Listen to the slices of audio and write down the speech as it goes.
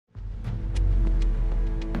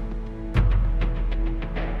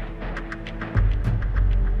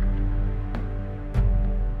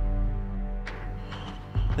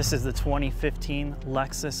This is the 2015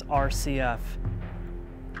 Lexus RC F.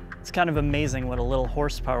 It's kind of amazing what a little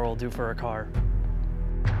horsepower will do for a car.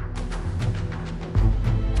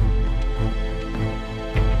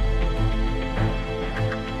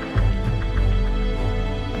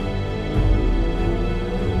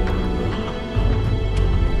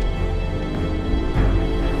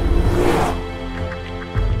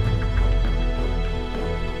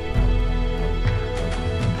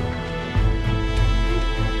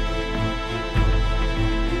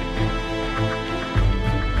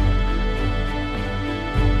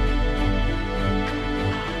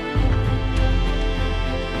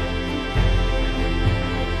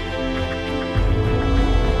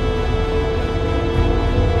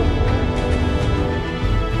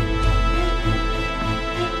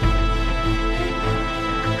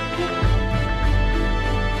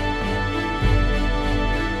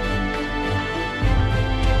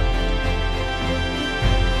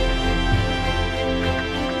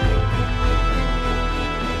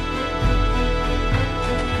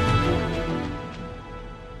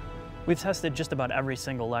 We've tested just about every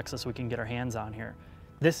single Lexus we can get our hands on here.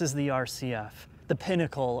 This is the RC F, the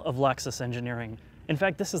pinnacle of Lexus engineering. In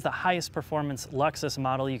fact, this is the highest performance Lexus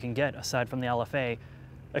model you can get aside from the LFA,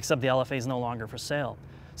 except the LFA is no longer for sale.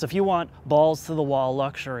 So if you want balls to the wall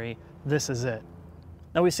luxury, this is it.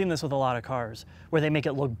 Now we've seen this with a lot of cars, where they make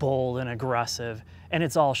it look bold and aggressive, and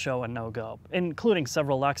it's all show and no go, including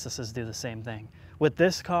several Lexuses do the same thing. With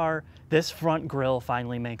this car, this front grille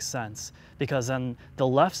finally makes sense, because on the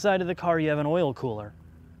left side of the car you have an oil cooler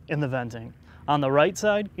in the venting. On the right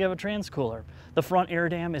side, you have a trans cooler. The front air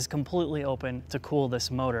dam is completely open to cool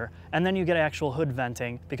this motor, and then you get actual hood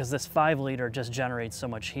venting because this 5-liter just generates so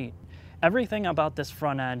much heat. Everything about this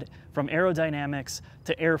front end, from aerodynamics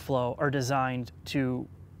to airflow, are designed to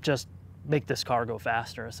just make this car go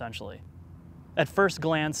faster, essentially. At first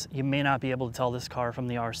glance, you may not be able to tell this car from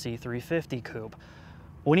the RC 350 coupe.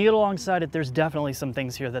 When you get alongside it, there's definitely some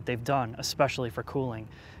things here that they've done, especially for cooling.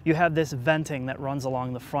 You have this venting that runs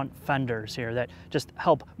along the front fenders here that just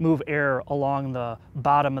help move air along the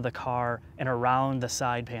bottom of the car and around the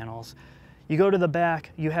side panels. You go to the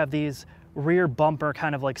back, you have these rear bumper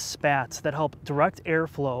kind of like spats that help direct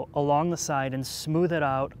airflow along the side and smooth it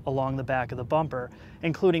out along the back of the bumper,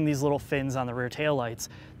 including these little fins on the rear taillights.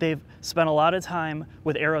 They've spent a lot of time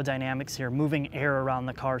with aerodynamics here, moving air around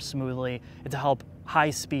the car smoothly to help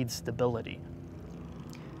high-speed stability.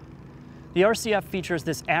 The RCF features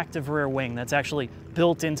this active rear wing that's actually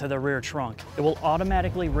built into the rear trunk. It will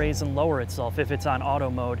automatically raise and lower itself if it's on auto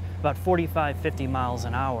mode, about 45-50 miles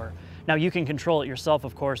an hour. Now you can control it yourself,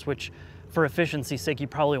 of course, which for efficiency's sake, you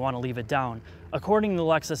probably want to leave it down. According to the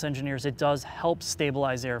Lexus engineers, it does help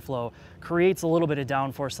stabilize airflow, creates a little bit of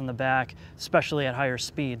downforce in the back, especially at higher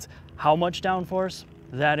speeds. How much downforce?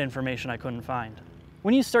 That information I couldn't find.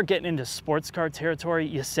 When you start getting into sports car territory,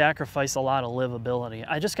 you sacrifice a lot of livability.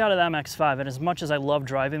 I just got an MX-5, and as much as I love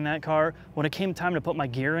driving that car, when it came time to put my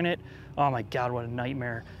gear in it, oh my God, what a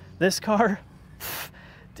nightmare. This car,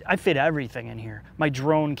 I fit everything in here. My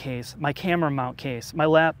drone case, my camera mount case, my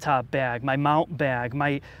laptop bag, my mount bag,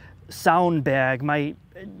 my sound bag, my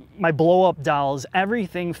blow-up dolls,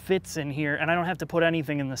 everything fits in here, and I don't have to put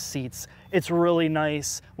anything in the seats. It's really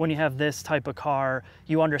nice when you have this type of car.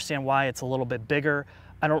 You understand why it's a little bit bigger.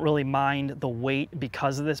 I don't really mind the weight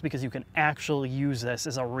because of this, because you can actually use this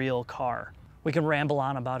as a real car. We can ramble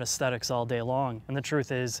on about aesthetics all day long, and the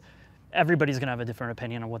truth is, everybody's gonna have a different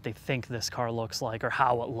opinion on what they think this car looks like or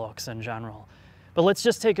how it looks in general. But let's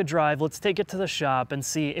just take a drive, let's take it to the shop and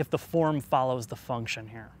see if the form follows the function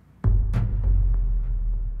here.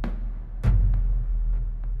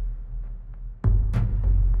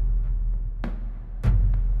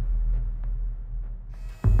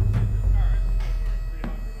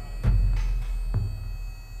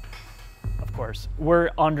 Of course, we're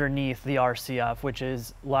underneath the RCF, which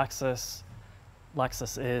is Lexus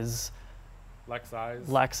is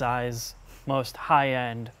Lexus most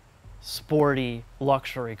high-end, sporty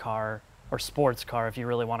luxury car, or sports car if you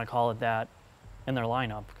really want to call it that, in their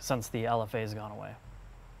lineup since the LFA's gone away.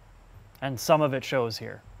 And some of it shows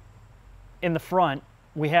here. In the front,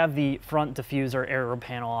 we have the front diffuser aero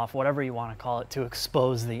panel off, whatever you want to call it, to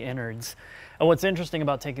expose the innards. And what's interesting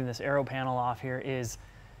about taking this aero panel off here is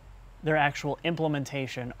their actual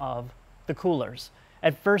implementation of the coolers.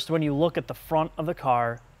 At first, when you look at the front of the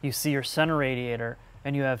car, you see your center radiator,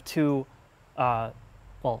 and you have two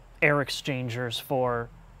air exchangers for,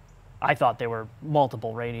 I thought they were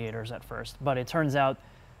multiple radiators at first, but it turns out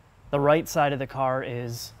the right side of the car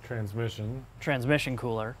is transmission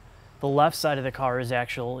cooler. The left side of the car is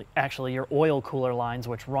actually your oil cooler lines,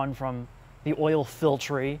 which run from the oil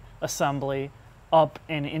filtry assembly up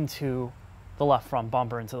and into the left front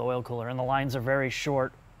bumper, into the oil cooler. And the lines are very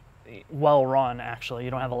short, well run actually.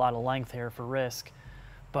 You don't have a lot of length here for risk.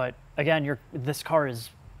 But again, this car has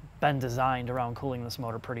been designed around cooling this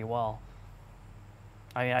motor pretty well.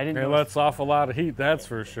 I mean, I didn't. It lets off a lot of heat, that's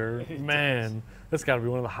for sure. Man, this got to be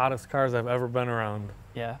one of the hottest cars I've ever been around.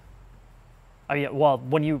 Yeah. I mean, well,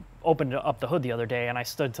 when you opened up the hood the other day, and I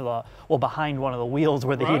stood to behind one of the wheels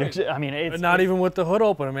where the heat. I mean, it's not even with the hood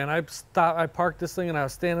open. Man, I parked this thing and I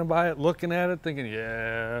was standing by it, looking at it, thinking,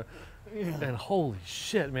 yeah. And holy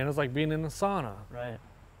shit, man, it's like being in a sauna. Right.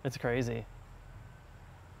 It's crazy.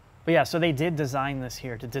 But yeah, so they did design this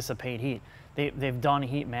here to dissipate heat. They've done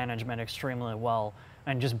heat management extremely well.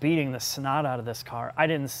 And just beating the snot out of this car, I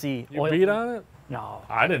didn't see You beat on it? No.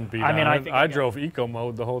 I didn't beat on it. I drove eco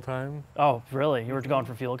mode the whole time. Oh, really? You were going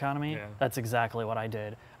for fuel economy? Yeah. That's exactly what I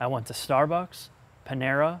did. I went to Starbucks,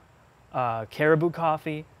 Panera, Caribou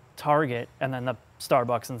Coffee, Target, and then the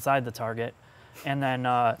Starbucks inside the Target. And then...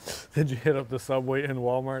 Did you hit up the Subway and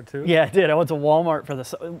Walmart too? Yeah, I did. I went to Walmart for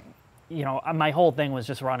the... You know, my whole thing was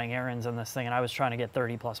just running errands in this thing, and I was trying to get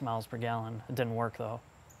 30 plus miles per gallon. It didn't work though.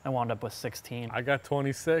 I wound up with 16. I got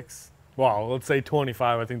 26. Well, let's say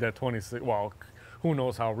 25. I think that 26, well, who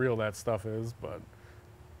knows how real that stuff is, but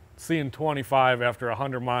seeing 25 after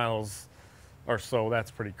 100 miles or so,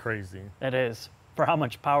 that's pretty crazy. It is, for how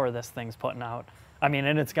much power this thing's putting out. I mean,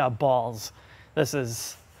 and it's got balls. This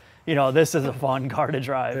is, you know, this is a fun car to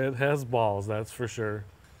drive. It has balls, that's for sure.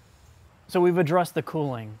 So we've addressed the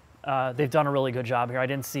cooling. They've done a really good job here. I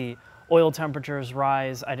didn't see oil temperatures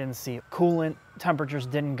rise. I didn't see coolant temperatures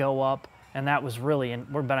didn't go up. And that was really,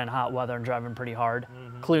 we've been in hot weather and driving pretty hard.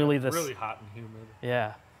 Clearly this. Really hot and humid.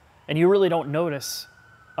 Yeah. And you really don't notice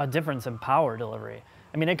a difference in power delivery.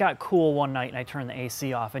 I mean, it got cool one night and I turned the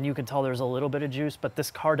AC off and you can tell there's a little bit of juice, but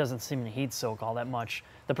this car doesn't seem to heat soak all that much.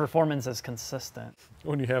 The performance is consistent.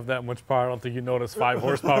 When you have that much power, I don't think you notice 5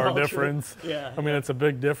 horsepower difference. Yeah. I mean, it's a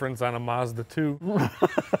big difference on a Mazda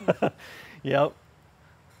 2. Yep.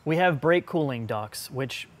 We have brake cooling ducts,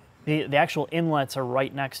 which the actual inlets are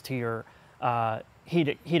right next to your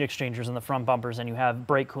heat exchangers in the front bumpers, and you have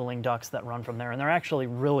brake cooling ducts that run from there. And they're actually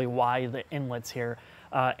really wide, the inlets here.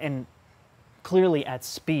 And clearly at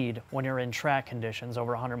speed, when you're in track conditions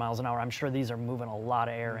over 100 miles an hour, I'm sure these are moving a lot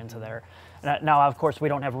of air into there. Now, of course, we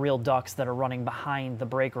don't have real ducts that are running behind the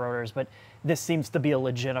brake rotors, but this seems to be a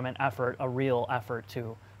legitimate effort, a real effort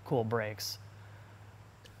to cool brakes.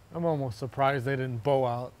 I'm almost surprised they didn't bow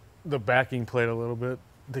out the backing plate a little bit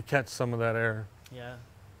to catch some of that air. Yeah.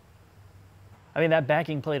 I mean, that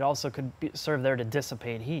backing plate also could serve there to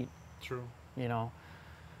dissipate heat. True. You know,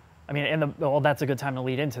 I mean, well, that's a good time to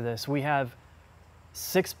lead into this. We have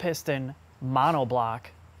 6-piston monoblock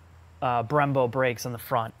Brembo brakes in the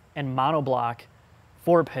front and monoblock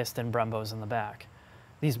 4-piston Brembos in the back.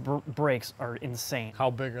 These brakes are insane.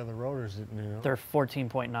 How big are the rotors? You know? They're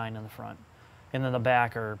 14.9 in the front, and then the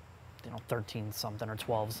back are, 13 something or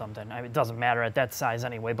 12 something. I mean, it doesn't matter at that size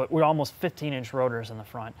anyway. But we're almost 15-inch rotors in the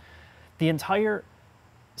front. The entire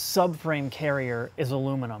subframe carrier is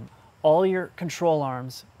aluminum. All your control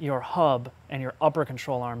arms, your hub, and your upper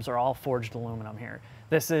control arms are all forged aluminum here.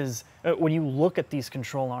 This is, when you look at these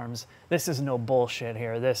control arms, this is no bullshit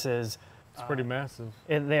here. This is... It's pretty massive.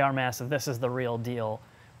 They are massive. This is the real deal.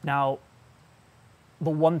 Now, the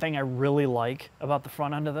one thing I really like about the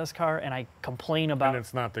front end of this car, and I complain about... And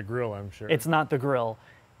it's not the grille, I'm sure. It's not the grille.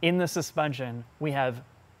 In the suspension, we have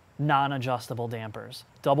non-adjustable dampers.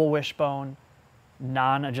 Double wishbone,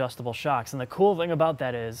 non-adjustable shocks. And the cool thing about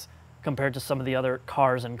that is, compared to some of the other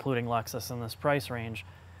cars, including Lexus in this price range,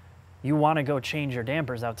 you want to go change your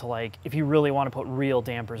dampers out to, like, if you really want to put real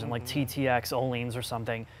dampers in like TTX Oleans or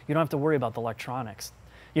something, you don't have to worry about the electronics.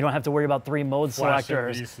 You don't have to worry about 3 mode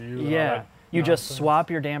selectors. ECU, yeah, you just swap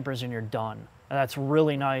your dampers and you're done. And that's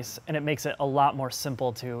really nice, and it makes it a lot more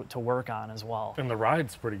simple to work on as well. And the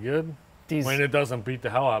ride's pretty good. I mean, it doesn't beat the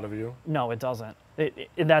hell out of you. No, it doesn't.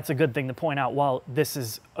 That's a good thing to point out. While this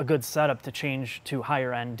is a good setup to change to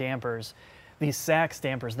higher end dampers, these Sachs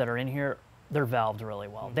dampers that are in here, they're valved really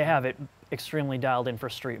well. They have it extremely dialed in for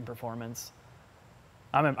street performance.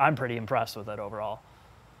 I'm pretty impressed with it overall.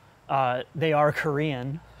 They are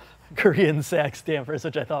Korean Sachs dampers,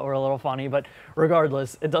 which I thought were a little funny, but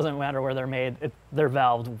regardless, it doesn't matter where they're made. They're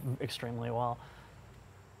valved extremely well.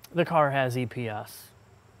 The car has EPS,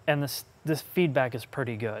 and this feedback is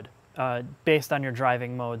pretty good. Based on your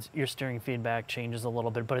driving modes, your steering feedback changes a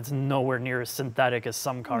little bit, but it's nowhere near as synthetic as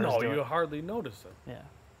some cars do. No, you hardly notice it. Yeah.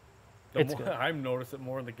 I've noticed it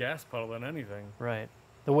more in the gas pedal than anything. Right.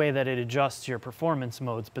 The way that it adjusts your performance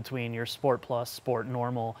modes between your Sport Plus, Sport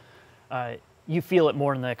Normal, you feel it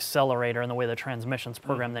more in the accelerator and the way the transmission's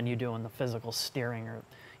programmed than you do in the physical steering or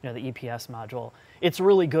the EPS module. It's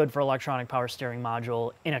really good for electronic power steering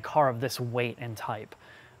module in a car of this weight and type.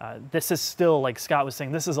 This is still, like Scott was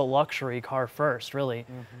saying, this is a luxury car first, really.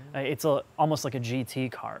 It's almost like a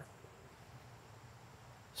GT car.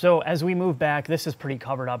 So as we move back, this is pretty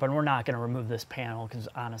covered up, and we're not going to remove this panel because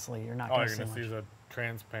honestly, you're not going to see much. All you're going to see is a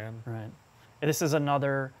trans pan. Right. This is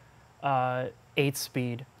another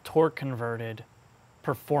 8-speed, torque-converted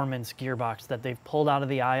performance gearbox that they've pulled out of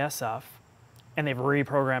the ISF, and they've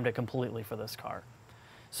reprogrammed it completely for this car.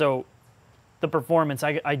 So the performance,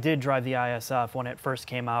 I did drive the ISF when it first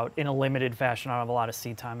came out in a limited fashion. I don't have a lot of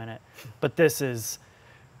seat time in it, but this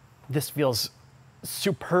feels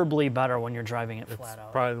superbly better when you're driving it flat out.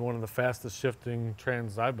 It's probably one of the fastest shifting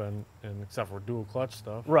trans I've been in, except for dual clutch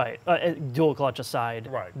stuff. Right, dual clutch aside.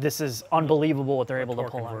 Right. This is unbelievable what they're able to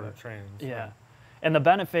pull out of it. Trans, yeah. And the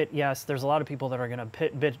benefit, yes, there's a lot of people that are going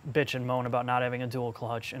to bitch and moan about not having a dual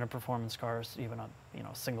clutch in a performance car, even a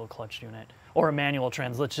single clutch unit or a manual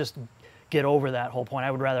trans. Let's just get over that whole point.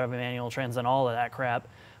 I would rather have a manual trans than all of that crap.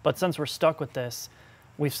 But since we're stuck with this,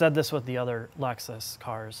 we've said this with the other Lexus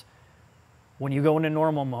cars. When you go into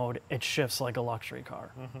normal mode, it shifts like a luxury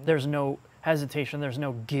car. There's no hesitation. There's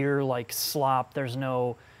no gear like slop. There's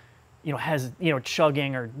no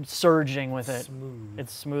chugging or surging with it. Smooth.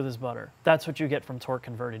 It's smooth as butter. That's what you get from torque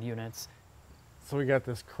converted units. So we got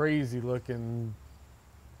this crazy looking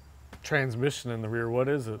transmission in the rear. What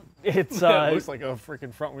is it? It's it looks like a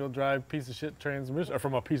freaking front wheel drive piece of shit transmission, or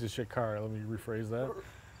from a piece of shit car. Let me rephrase that.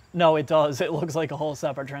 No, it does. It looks like a whole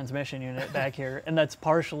separate transmission unit back here, and that's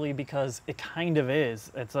partially because it kind of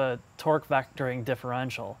is. It's a torque vectoring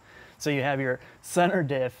differential. So you have your center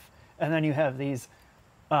diff, and then you have these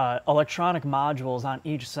electronic modules on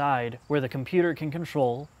each side where the computer can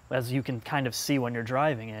control, as you can kind of see when you're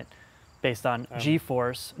driving it, based on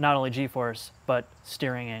G-force, not only G-force, but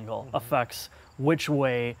steering angle affects which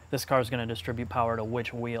way this car is going to distribute power to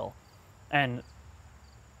which wheel. And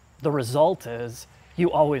the result is you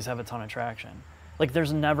always have a ton of traction. Like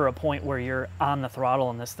there's never a point where you're on the throttle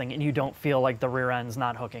in this thing and you don't feel like the rear end's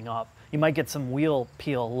not hooking up. You might get some wheel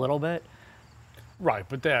peel a little bit. Right,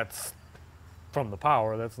 but that's from the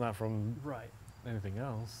power. That's not from anything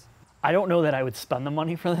else. I don't know that I would spend the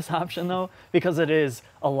money for this option though, because it is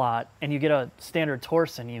a lot, and you get a standard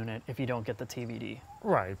Torsen unit if you don't get the TVD.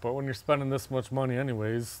 Right, but when you're spending this much money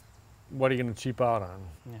anyways, what are you going to cheap out on?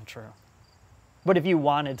 Yeah, true. But if you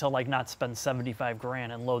wanted to like not spend 75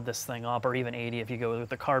 grand and load this thing up, or even 80 if you go with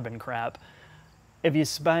the carbon crap, if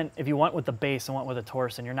you went with the base and went with a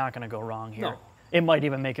Torsen, you're not going to go wrong here. No. It might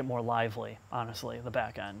even make it more lively, honestly, the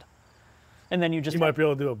back end. And then you might be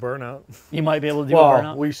able to do a burnout. You might be able to do a burnout.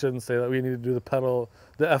 Well, we shouldn't say that. We need to do the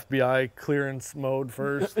FBI clearance mode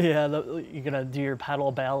first. Yeah, you're going to do your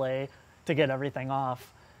pedal ballet to get everything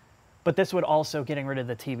off. But this would also, getting rid of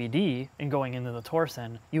the TVD and going into the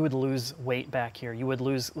Torsen, you would lose weight back here. You would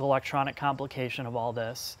lose the electronic complication of all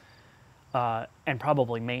this, and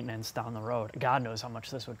probably maintenance down the road. God knows how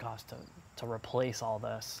much this would cost to replace all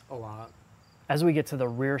this. A lot. As we get to the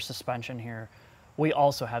rear suspension here, we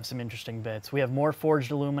also have some interesting bits. We have more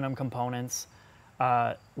forged aluminum components.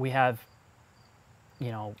 We have,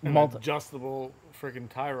 adjustable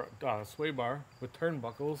freaking sway bar with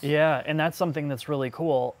turnbuckles. Yeah, and that's something that's really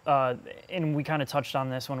cool. And we kind of touched on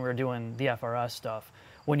this when we were doing the FRS stuff.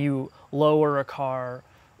 When you lower a car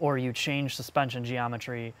or you change suspension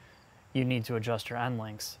geometry, you need to adjust your end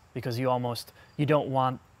links because you don't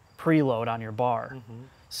want preload on your bar.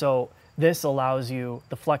 So this allows you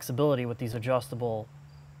the flexibility with these adjustable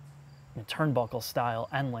turnbuckle style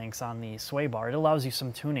end links on the sway bar. It allows you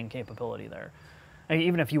some tuning capability there. And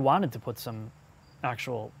even if you wanted to put some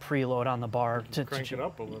actual preload on the bar to crank it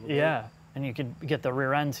up a little bit. Yeah, and you could get the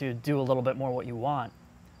rear end to do a little bit more what you want.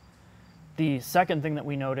 The second thing that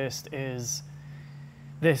we noticed is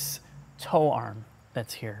this tow arm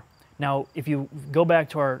that's here. Now, if you go back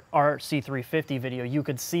to our RC350 video, you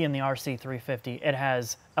could see in the RC350, it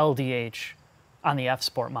has LDH on the F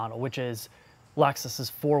Sport model, which is Lexus's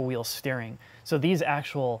four-wheel steering. So these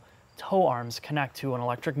actual tow arms connect to an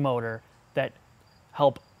electric motor that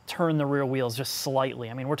help turn the rear wheels just slightly.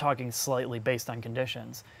 I mean, we're talking slightly based on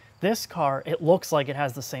conditions. This car, it looks like it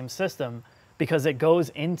has the same system because it goes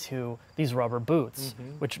into these rubber boots,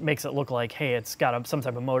 which makes it look like, hey, it's got some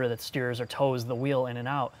type of motor that steers or tows the wheel in and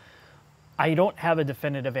out. I don't have a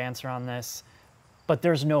definitive answer on this, but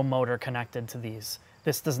there's no motor connected to these.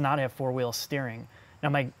 This does not have four-wheel steering. Now,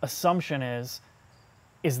 my assumption is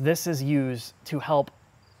this is used to help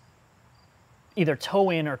either tow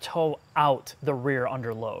in or tow out the rear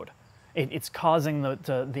under load. It's causing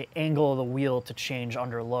the angle of the wheel to change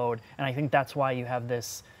under load. And I think that's why you have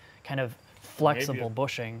this kind of flexible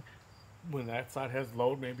bushing. When that side has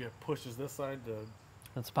load, maybe it pushes this side to,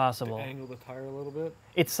 that's possible. to angle the tire a little bit.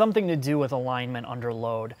 It's something to do with alignment under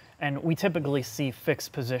load. And we typically see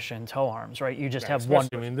fixed position tow arms, right? You just have one.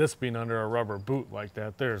 I mean, this being under a rubber boot like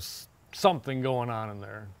that, there's something going on in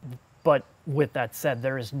there. But with that said,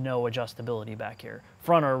 there is no adjustability back here.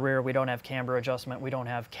 Front or rear, we don't have camber adjustment. We don't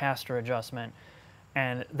have caster adjustment.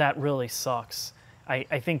 And that really sucks.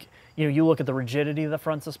 I think, you know, you look at the rigidity of the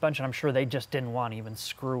front suspension, I'm sure they just didn't want to even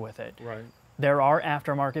screw with it. Right. There are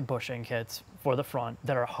aftermarket bushing kits for the front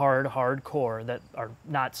that are hardcore, that are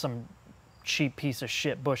not some cheap piece of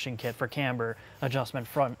shit bushing kit for camber adjustment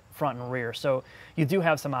front and rear. So you do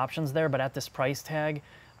have some options there, but at this price tag,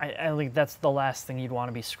 I think that's the last thing you'd want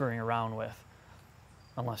to be screwing around with,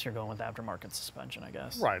 unless you're going with aftermarket suspension, I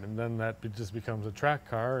guess. Right, and then that just becomes a track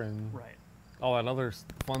car and Right. all that other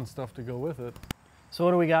fun stuff to go with it. So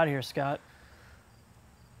what do we got here, Scott?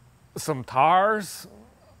 Some tars.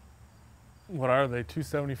 What are they,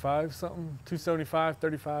 275 something? 275,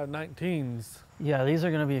 35, 19s. Yeah, these are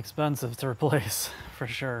going to be expensive to replace, for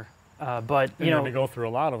sure. But, you You're know, going to go through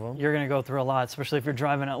a lot of them. you're going to go through a lot, especially if you're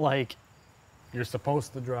driving at like... You're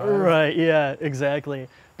supposed to drive. Right, yeah, exactly.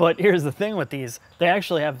 But here's the thing with these. They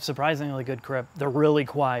actually have surprisingly good grip. They're really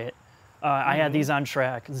quiet. I had these on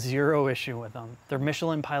track, zero issue with them. They're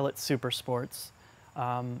Michelin Pilot Super Sports.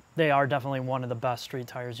 They are definitely one of the best street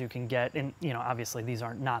tires you can get. And, you know, obviously these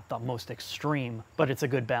aren't not the most extreme, but it's a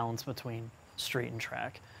good balance between street and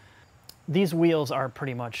track. These wheels are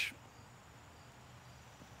pretty much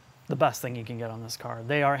the best thing you can get on this car.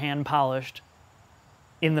 They are hand polished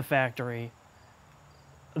in the factory.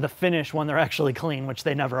 The finish, when they're actually clean, which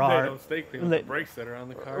they never are. They don't stay clean with the brakes that are on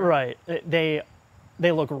the car. Right. They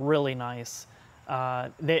look really nice.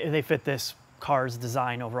 They fit this car's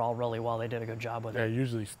design overall really well. They did a good job with Yeah, it.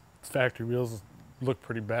 usually factory wheels look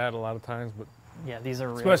pretty bad a lot of times, but Yeah, these are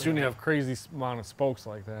really especially when you have crazy amount of spokes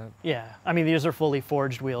like that. Yeah, I mean, these are fully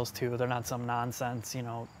forged wheels too. They're not some nonsense, you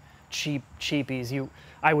know, cheapies.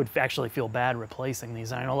 I would actually feel bad replacing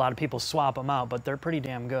these. And I know a lot of people swap them out, but they're pretty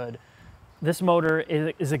damn good. This motor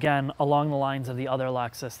is again along the lines of the other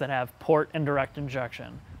Lexus that have port and direct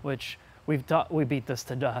injection, which we beat this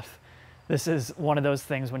to death. This is one of those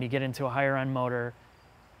things when you get into a higher end motor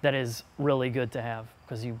that is really good to have,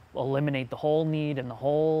 because you eliminate the whole need and the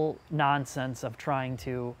whole nonsense of trying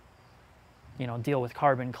to, you know, deal with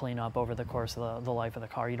carbon cleanup over the course of the life of the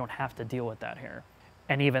car. You don't have to deal with that here.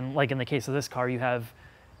 And even like in the case of this car, you have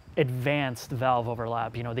advanced valve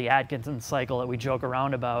overlap. You know, the Atkinson cycle that we joke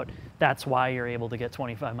around about, that's why you're able to get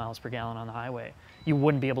 25 miles per gallon on the highway. You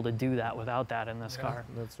wouldn't be able to do that without that in this car.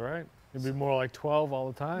 That's right. It'd be more like 12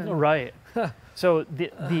 all the time. Right. So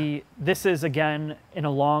this is, again, in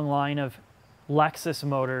a long line of Lexus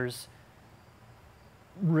motors,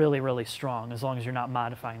 really, really strong, as long as you're not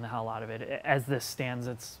modifying the hell out of it. As this stands,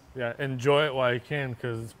 it's... Yeah, enjoy it while you can,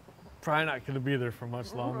 because it's probably not going to be there for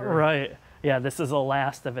much longer. Right. Yeah, this is the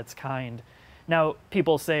last of its kind. Now,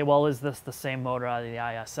 people say, well, is this the same motor out of the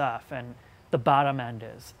ISF? And the bottom end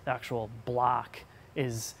is. The actual block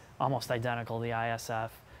is almost identical to the ISF.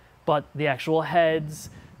 But the actual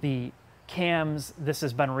heads, the cams, this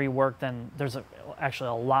has been reworked, and there's actually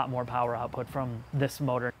a lot more power output from this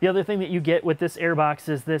motor. The other thing that you get with this airbox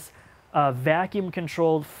is this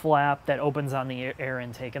vacuum-controlled flap that opens on the air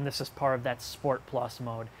intake, and this is part of that Sport Plus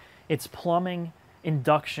mode. It's plumbing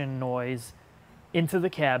induction noise into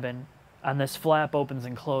the cabin, and this flap opens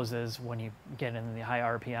and closes when you get in the high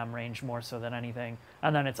RPM range more so than anything,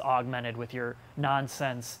 and then it's augmented with your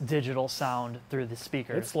nonsense digital sound through the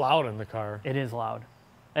speakers. It's loud in the car. It is loud,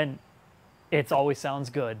 and it always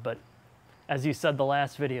sounds good, but as you said the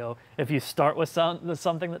last video, if you start with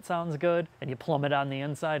something that sounds good and you plumb it on the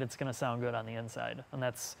inside, it's going to sound good on the inside, and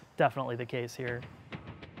that's definitely the case here.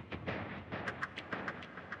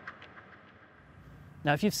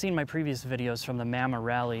 Now, if you've seen my previous videos from the Mama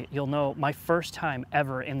Rally, you'll know my first time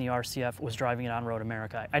ever in the RCF was driving it on Road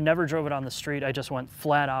America. I never drove it on the street. I just went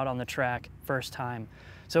flat out on the track first time.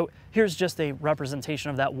 So here's just a representation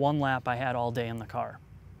of that one lap I had all day in the car.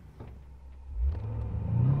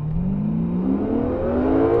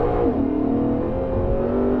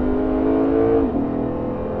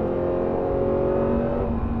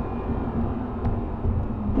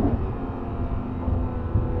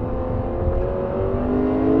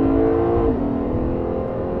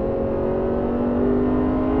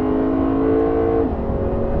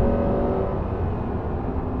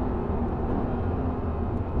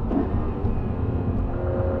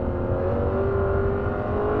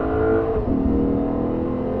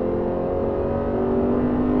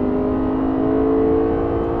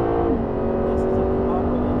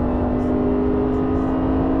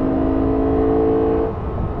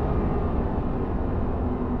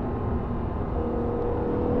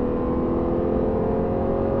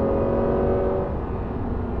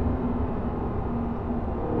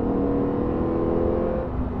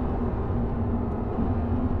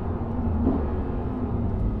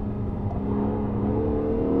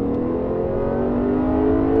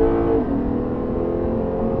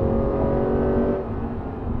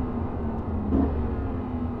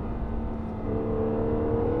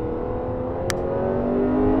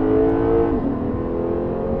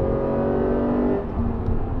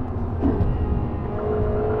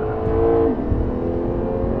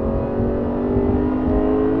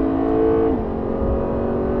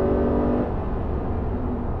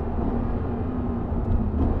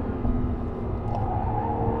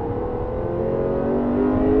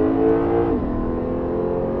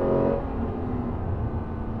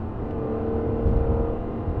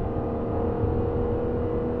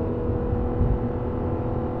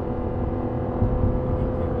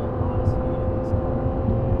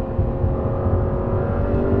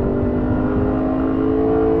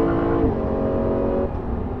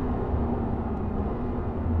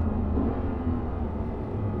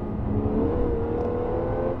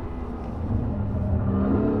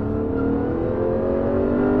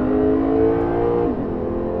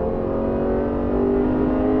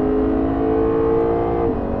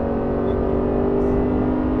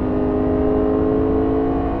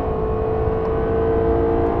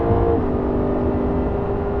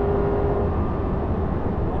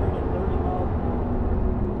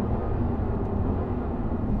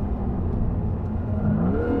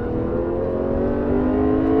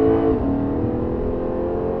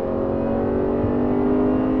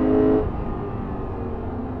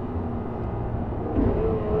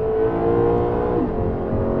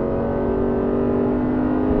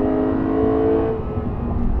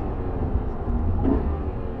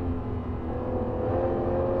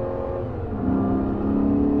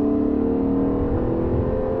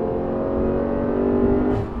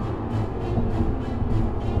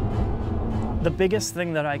 biggest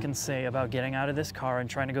thing that I can say about getting out of this car and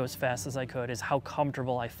trying to go as fast as I could is how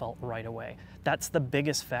comfortable I felt right away. That's the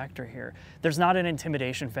biggest factor here. There's not an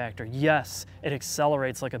intimidation factor. Yes, it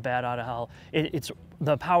accelerates like a bat out of hell.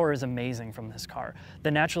 The power is amazing from this car. The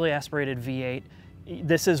naturally aspirated V8,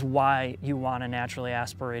 this is why you want a naturally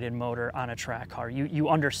aspirated motor on a track car. You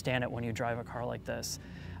understand it when you drive a car like this.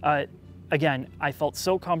 Again, I felt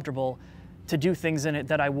so comfortable to do things in it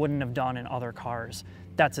that I wouldn't have done in other cars.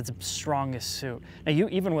 That's its strongest suit. Now,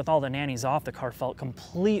 even with all the nannies off, the car felt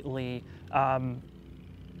completely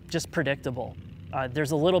just predictable.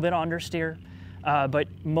 There's a little bit of understeer, but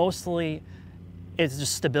mostly it's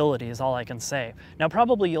just stability is all I can say. Now,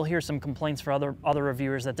 probably you'll hear some complaints for other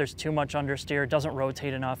reviewers that there's too much understeer, it doesn't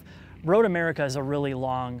rotate enough. Road America is a really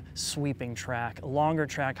long, sweeping track, longer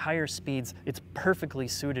track, higher speeds. It's perfectly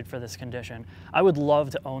suited for this condition. I would love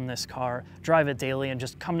to own this car, drive it daily, and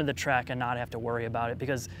just come to the track and not have to worry about it,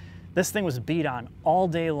 because this thing was beat on all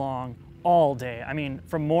day long, all day. I mean,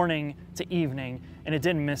 from morning to evening, and it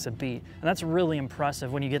didn't miss a beat. And that's really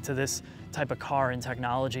impressive when you get to this type of car and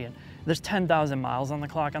technology. And there's 10,000 miles on the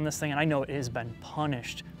clock on this thing, and I know it has been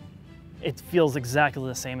punished. It feels exactly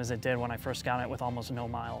the same as it did when I first got it with almost no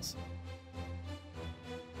miles.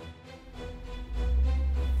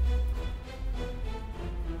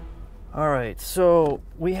 All right, so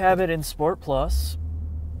we have it in Sport Plus.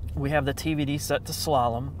 We have the TVD set to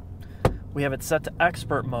slalom. We have it set to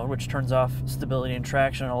expert mode, which turns off stability and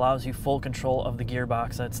traction and allows you full control of the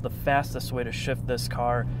gearbox. That's the fastest way to shift this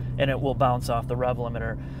car, and it will bounce off the rev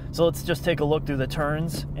limiter. So let's just take a look through the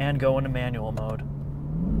turns and go into manual mode.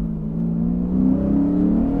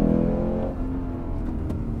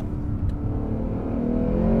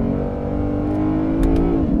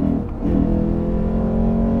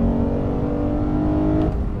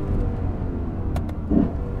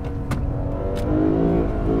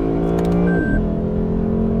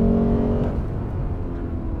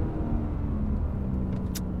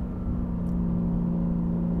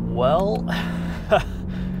 Well,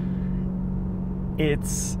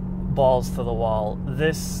 it's balls to the wall.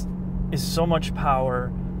 This is so much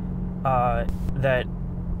power that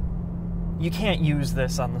you can't use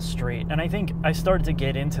this on the street. And I think I started to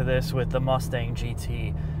get into this with the Mustang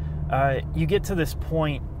GT. You get to this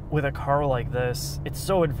point with a car like this, it's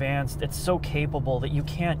so advanced, it's so capable that you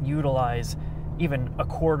can't utilize even a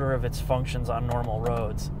quarter of its functions on normal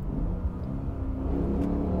roads.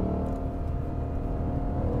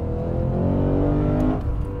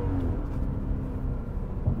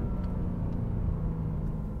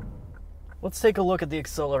 Let's take a look at the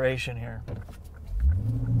acceleration here.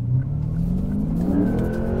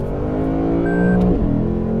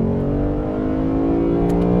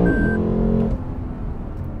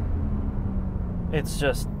 It's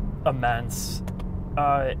just immense.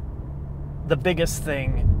 The biggest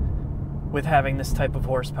thing with having this type of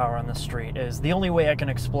horsepower on the street is, the only way I can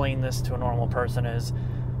explain this to a normal person is,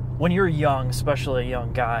 when you're young, especially a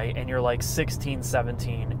young guy, and you're like 16,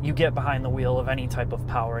 17, you get behind the wheel of any type of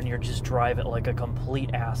power and you just drive it like a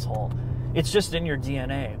complete asshole. It's just in your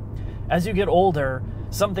DNA. As you get older,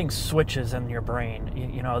 something switches in your brain.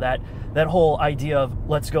 You know, that whole idea of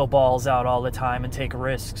let's go balls out all the time and take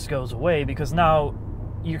risks goes away, because now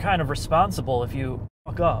you're kind of responsible if you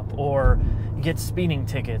fuck up or you get speeding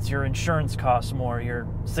tickets, your insurance costs more, your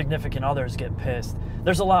significant others get pissed.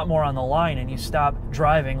 There's a lot more on the line, and you stop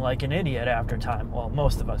driving like an idiot after time. Well,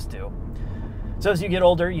 most of us do. So as you get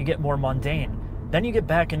older, you get more mundane. Then you get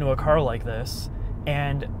back into a car like this,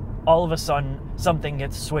 and all of a sudden something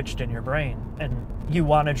gets switched in your brain, and you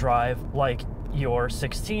want to drive like you're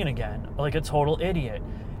 16 again, like a total idiot.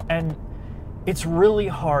 And it's really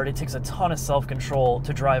hard. It takes a ton of self-control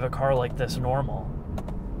to drive a car like this normal.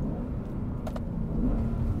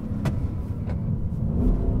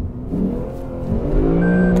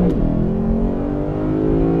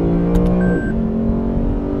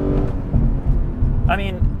 I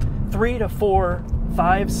mean, 3 to 4,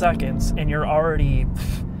 5 seconds and you're already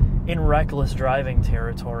in reckless driving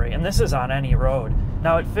territory, and this is on any road.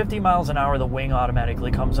 Now at 50 miles an hour, the wing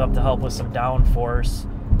automatically comes up to help with some downforce.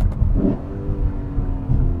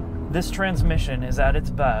 This transmission is at its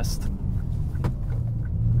best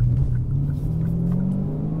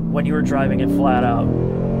when you were driving it flat out.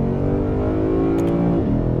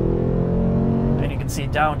 And you can see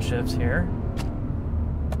downshifts here.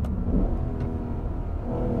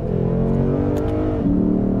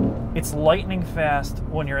 It's lightning fast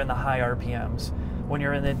when you're in the high RPMs. When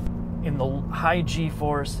you're in the high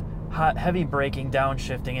G-force, heavy braking,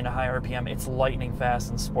 downshifting into high RPM, it's lightning fast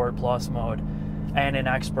in Sport Plus mode and in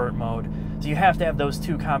expert mode. So you have to have those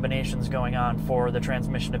two combinations going on for the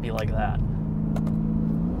transmission to be like that.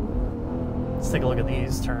 Let's take a look at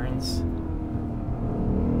these turns.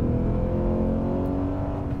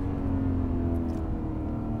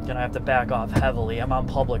 Gonna have to back off heavily. I'm on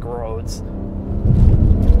public roads. I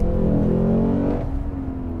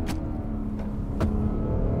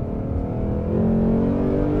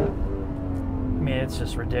mean, it's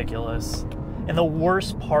just ridiculous. And the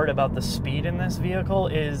worst part about the speed in this vehicle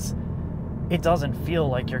is it doesn't feel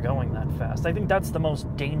like you're going that fast. I think that's the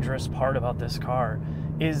most dangerous part about this car,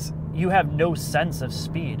 is you have no sense of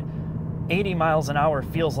speed. 80 miles an hour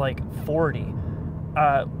feels like 40.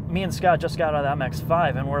 Me and Scott just got out of the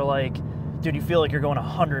MX-5 and we're like, dude, you feel like you're going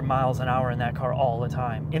 100 miles an hour in that car all the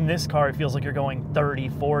time. In this car, it feels like you're going 30,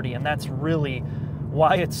 40, and that's really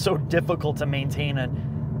why it's so difficult to maintain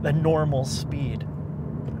a normal speed.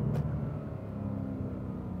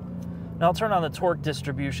 Now I'll turn on the torque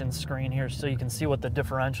distribution screen here so you can see what the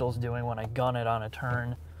differential's doing when I gun it on a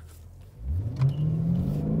turn.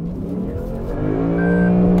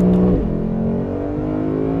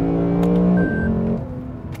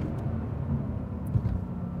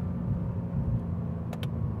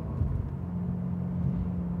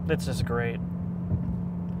 It's just great.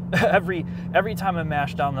 Every time I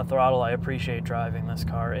mash down the throttle, I appreciate driving this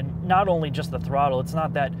car. And not only just the throttle, it's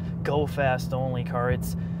not that go fast only car,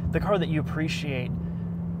 it's the car that you appreciate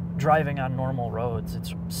driving on normal roads.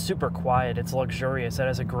 It's super quiet, it's luxurious, it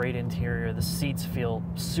has a great interior, the seats feel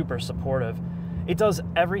super supportive. It does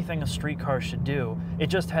everything a street car should do. It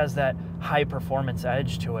just has that high performance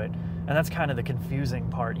edge to it. And that's kind of the confusing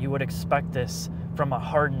part. You would expect this from a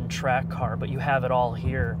hardened track car, but you have it all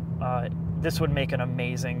here. This would make an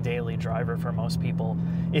amazing daily driver for most people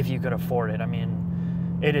if you could afford it. I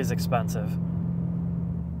mean, it is expensive.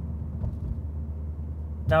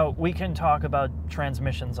 Now, we can talk about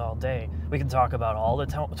transmissions all day. We can talk about all the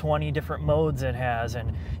 20 different modes it has,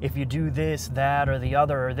 and if you do this, that, or the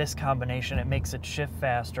other, or this combination, it makes it shift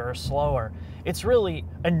faster or slower. It's really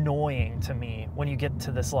annoying to me when you get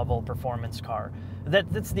to this level of performance car.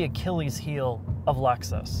 That's the Achilles heel of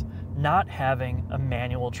Lexus, not having a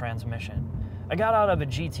manual transmission. I got out of a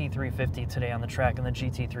GT350 today on the track in the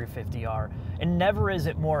GT350R, and never is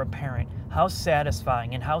it more apparent how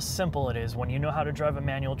satisfying and how simple it is when you know how to drive a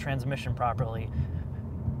manual transmission properly.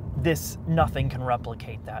 Nothing can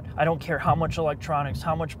replicate that. I don't care how much electronics,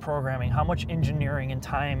 how much programming, how much engineering and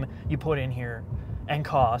time you put in here and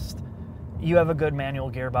cost. You have a good manual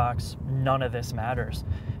gearbox, none of this matters.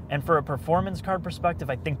 And for a performance car perspective,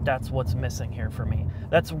 I think that's what's missing here for me.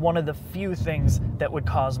 That's one of the few things that would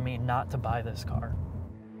cause me not to buy this car.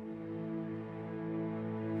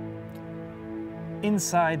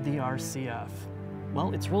 Inside the RC F,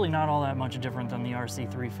 well, it's really not all that much different than the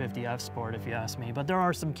RC350 F Sport, if you ask me, but there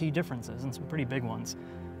are some key differences and some pretty big ones.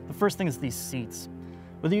 The first thing is these seats.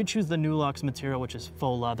 Whether you choose the Nulux material, which is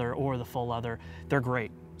faux leather, or the full leather, they're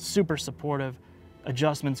great. Super supportive,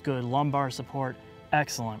 adjustments good, lumbar support,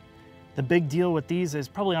 excellent. The big deal with these is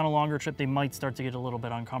probably on a longer trip, they might start to get a little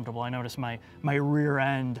bit uncomfortable. I noticed my rear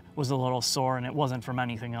end was a little sore, and it wasn't from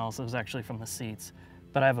anything else. It was actually from the seats,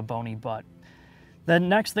 but I have a bony butt. The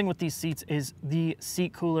next thing with these seats is the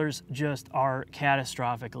seat coolers just are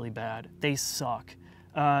catastrophically bad. They suck.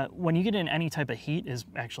 When you get in any type of heat is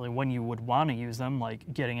actually when you would want to use them,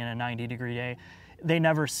 like getting in a 90-degree day. They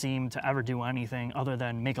never seem to ever do anything other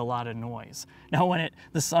than make a lot of noise. Now when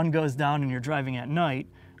the sun goes down and you're driving at night,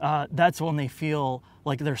 that's when they feel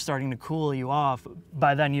like they're starting to cool you off.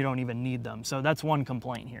 By then you don't even need them. So that's one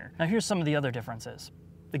complaint here. Now here's some of the other differences.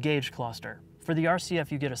 The gauge cluster. For the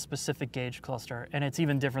RCF, you get a specific gauge cluster, and it's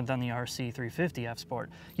even different than the RC350 F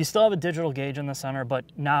Sport. You still have a digital gauge in the center, but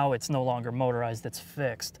now it's no longer motorized, it's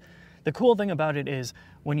fixed. The cool thing about it is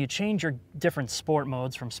when you change your different sport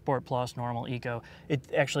modes from Sport Plus, Normal, Eco,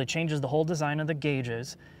 it actually changes the whole design of the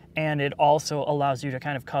gauges, and it also allows you to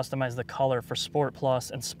kind of customize the color for Sport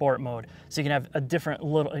Plus and Sport mode. So you can have a different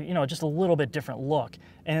just a little bit different look.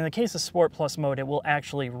 And in the case of Sport Plus mode, it will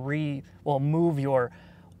actually move your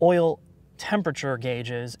oil temperature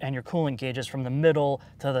gauges and your coolant gauges from the middle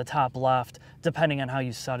to the top left, depending on how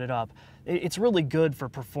you set it up. It's really good for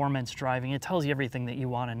performance driving. It tells you everything that you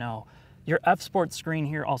want to know. Your F Sport screen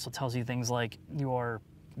here also tells you things like your,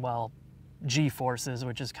 G-forces,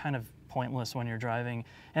 which is kind of pointless when you're driving.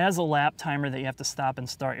 It has a lap timer that you have to stop and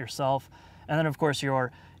start yourself. And then of course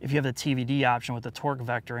if you have the TVD option with the torque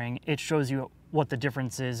vectoring, it shows you what the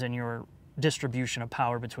difference is in your distribution of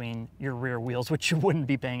power between your rear wheels, which you wouldn't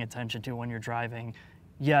be paying attention to when you're driving,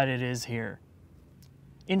 yet it is here.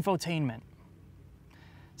 Infotainment.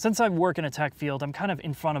 Since I work in a tech field, I'm kind of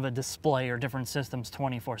in front of a display or different systems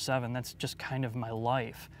 24/7. That's just kind of my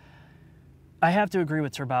life. I have to agree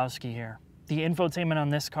with Turbowski here. The infotainment on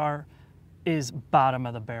this car is bottom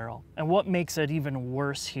of the barrel. And what makes it even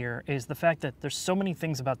worse here is the fact that there's so many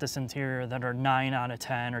things about this interior that are 9 out of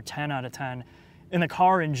 10 or 10 out of 10. And the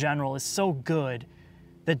car in general is so good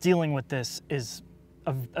that dealing with this is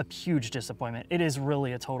a huge disappointment. It is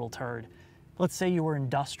really a total turd. Let's say you were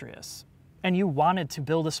industrious and you wanted to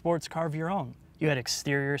build a sports car of your own. You had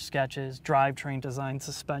exterior sketches, drivetrain design,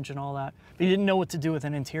 suspension, all that, but you didn't know what to do with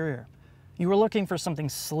an interior. You were looking for something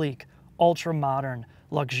sleek, ultra-modern,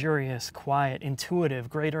 luxurious, quiet, intuitive,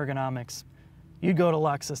 great ergonomics. You go to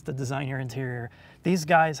Lexus to design your interior. These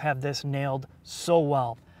guys have this nailed so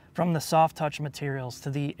well. From the soft touch materials to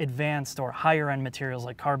the advanced or higher end materials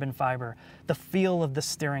like carbon fiber, the feel of the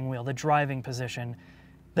steering wheel, the driving position,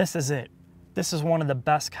 this is it. This is one of the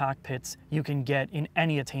best cockpits you can get in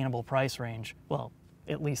any attainable price range. Well,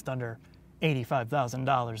 at least under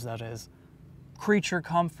 $85,000, that is. Creature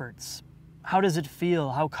comforts. How does it feel?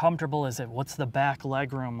 How comfortable is it? What's the back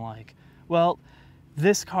legroom like? Well,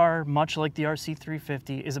 this car, much like the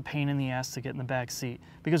RC350, is a pain in the ass to get in the back seat.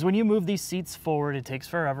 Because when you move these seats forward, it takes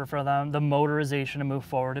forever for them, the motorization to move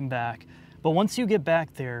forward and back. But once you get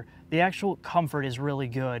back there, the actual comfort is really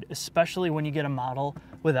good, especially when you get a model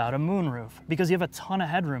without a moonroof, because you have a ton of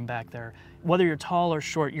headroom back there. Whether you're tall or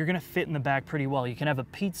short, you're gonna fit in the back pretty well. You can have a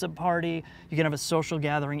pizza party, you can have a social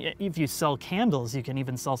gathering. If you sell candles, you can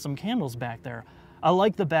even sell some candles back there. I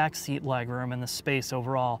like the back seat legroom and the space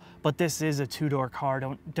overall, but this is a two-door car,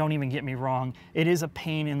 don't even get me wrong. It is a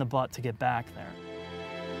pain in the butt to get back there.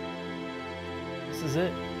 This is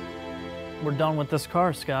it. We're done with this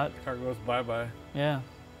car, Scott. Car goes bye-bye. Yeah.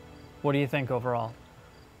 What do you think overall?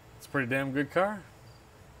 It's a pretty damn good car.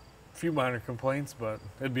 A few minor complaints, but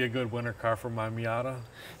it'd be a good winter car for my Miata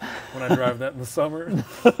when I drive that in the summer.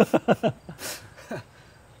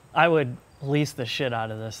 I would lease the shit out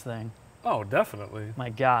of this thing. Oh, definitely. My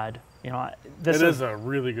God. You know, this is a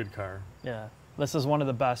really good car. Yeah. This is one of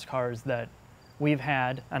the best cars that we've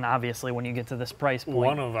had, and obviously when you get to this price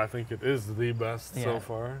point. I think it is the best so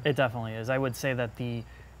far. It definitely is. I would say that the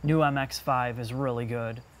new MX-5 is really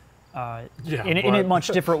good. In a much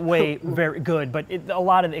different way, very good, but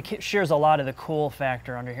it shares a lot of the cool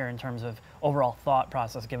factor under here in terms of overall thought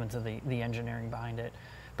process given to the engineering behind it.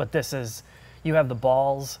 But this is, you have the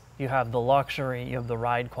balls, you have the luxury, you have the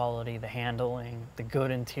ride quality, the handling, the good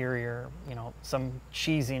interior, you know, some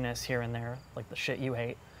cheesiness here and there, like the shit you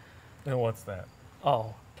hate. And what's that?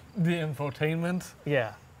 Oh. The infotainment?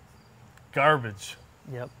 Yeah. Garbage.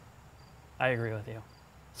 Yep. I agree with you.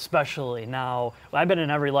 Especially now, I've been in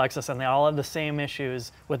every Lexus and they all have the same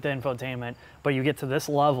issues with the infotainment, but you get to this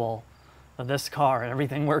level of this car and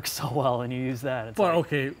everything works so well and you use that. It's but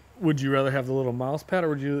okay, would you rather have the little mouse pad or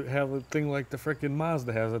would you have a thing like the freaking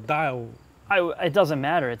Mazda has, a dial? It doesn't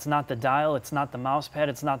matter. It's not the dial, it's not the mouse pad,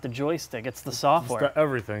 it's not the joystick, it's the software. It's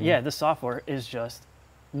everything. Yeah, the software is just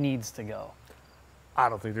needs to go. I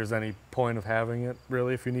don't think there's any point of having it,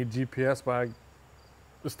 really. If you need GPS, buy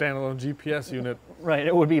a standalone GPS unit. Right,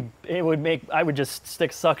 I would just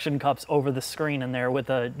stick suction cups over the screen in there with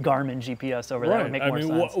a Garmin GPS over there. It would make more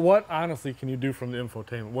sense. What honestly can you do from the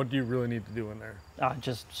infotainment? What do you really need to do in there?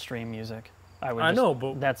 Just stream music. I know,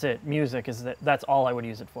 but that's it. Music is that's all I would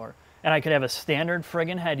use it for. And I could have a standard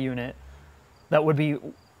friggin' head unit that would be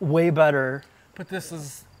way better. But this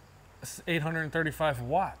is 835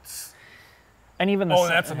 watts. And even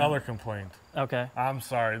that's another complaint. Okay. I'm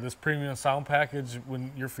sorry. This premium sound package,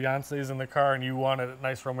 when your fiance's in the car and you want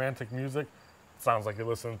nice romantic music, it sounds like you're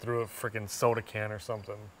listening through a freaking soda can or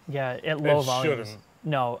something. Yeah, at low volumes. Shouldn't.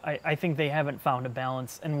 No, I think they haven't found a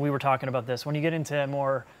balance. And we were talking about this. When you get into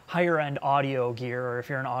more higher end audio gear, or if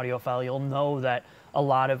you're an audiophile, you'll know that a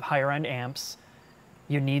lot of higher end amps,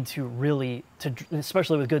 you need to really,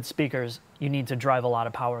 especially with good speakers, you need to drive a lot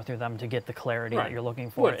of power through them to get the clarity that you're looking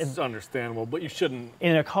for. Well, it's understandable, but you shouldn't.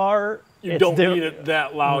 In a car, you don't need it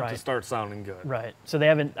that loud to start sounding good. Right. So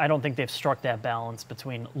I don't think they've struck that balance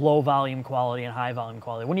between low volume quality and high volume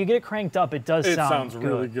quality. When you get it cranked up, it sounds good.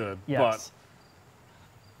 Really good. Yes. But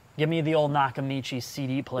give me the old Nakamichi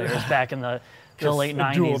CD players back in the late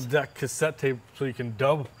 90s. Dual deck cassette tape so you can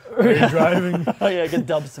dub while you're driving. Oh yeah, I could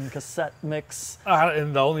dub some cassette mix.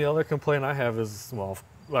 And the only other complaint I have is, well,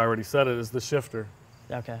 I already said it, is the shifter.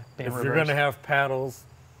 Okay. If you're going to have paddles,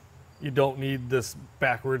 you don't need this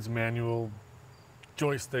backwards manual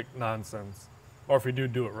joystick nonsense. Or if you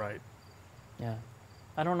do it right. Yeah.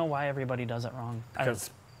 I don't know why everybody does it wrong. Because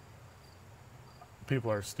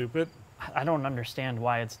people are stupid. I don't understand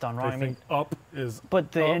why it's done wrong. I think up is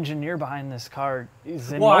But the up. engineer behind this car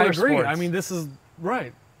is in motorsports. I agree. Sports. I mean, this is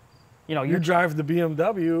right. You know, you drive the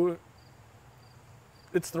BMW,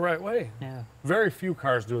 it's the right way. Yeah. Very few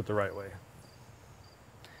cars do it the right way.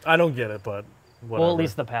 I don't get it, but whatever. Well, at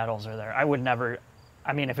least the paddles are there. I would never.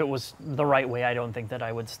 I mean, if it was the right way, I don't think that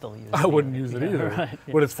I would still use it. I wouldn't use it either. Right,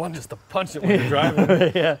 yeah. But it's fun just to punch it when you're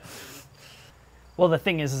driving. Yeah. Well, the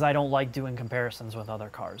thing is I don't like doing comparisons with other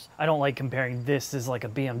cars. I don't like comparing this is like a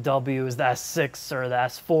BMW, is the S6 or the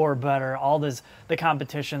S4 better, all this, the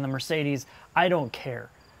competition, the Mercedes. I don't care.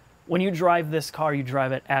 When you drive this car, you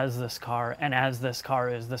drive it as this car, and as this car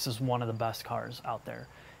is, this is one of the best cars out there.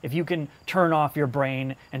 If you can turn off your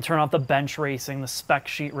brain and turn off the bench racing, the spec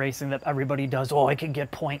sheet racing that everybody does, oh, I can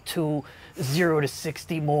get 0.2, 0 to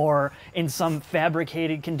 60 more in some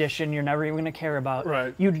fabricated condition you're never even going to care about.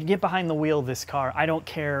 Right. You get behind the wheel of this car. I don't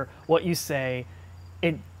care what you say.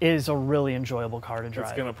 It is a really enjoyable car to drive.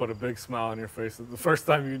 It's going to put a big smile on your face the first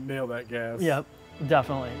time you nail that gas. Yep,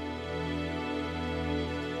 definitely.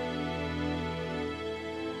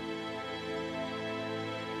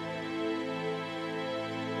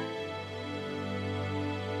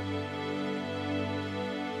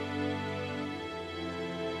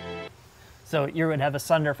 So you would have a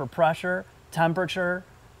sender for pressure, temperature,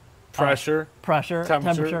 Pressure, temperature,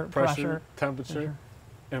 temperature,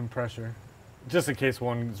 and pressure. Just in case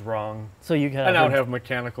one's wrong. So you could And I would have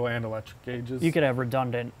mechanical and electric gauges. You could have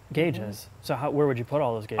redundant gauges. So where would you put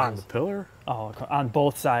all those gauges? On the pillar? Oh, on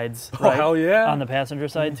both sides, Oh, right? hell yeah. On the passenger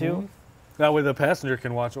side too? That way the passenger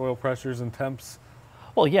can watch oil pressures and temps.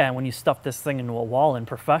 Well, yeah, and when you stuff this thing into a wall in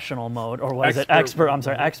professional mode, or what is it,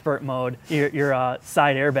 expert mode, your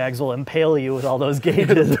side airbags will impale you with all those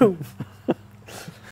gauges.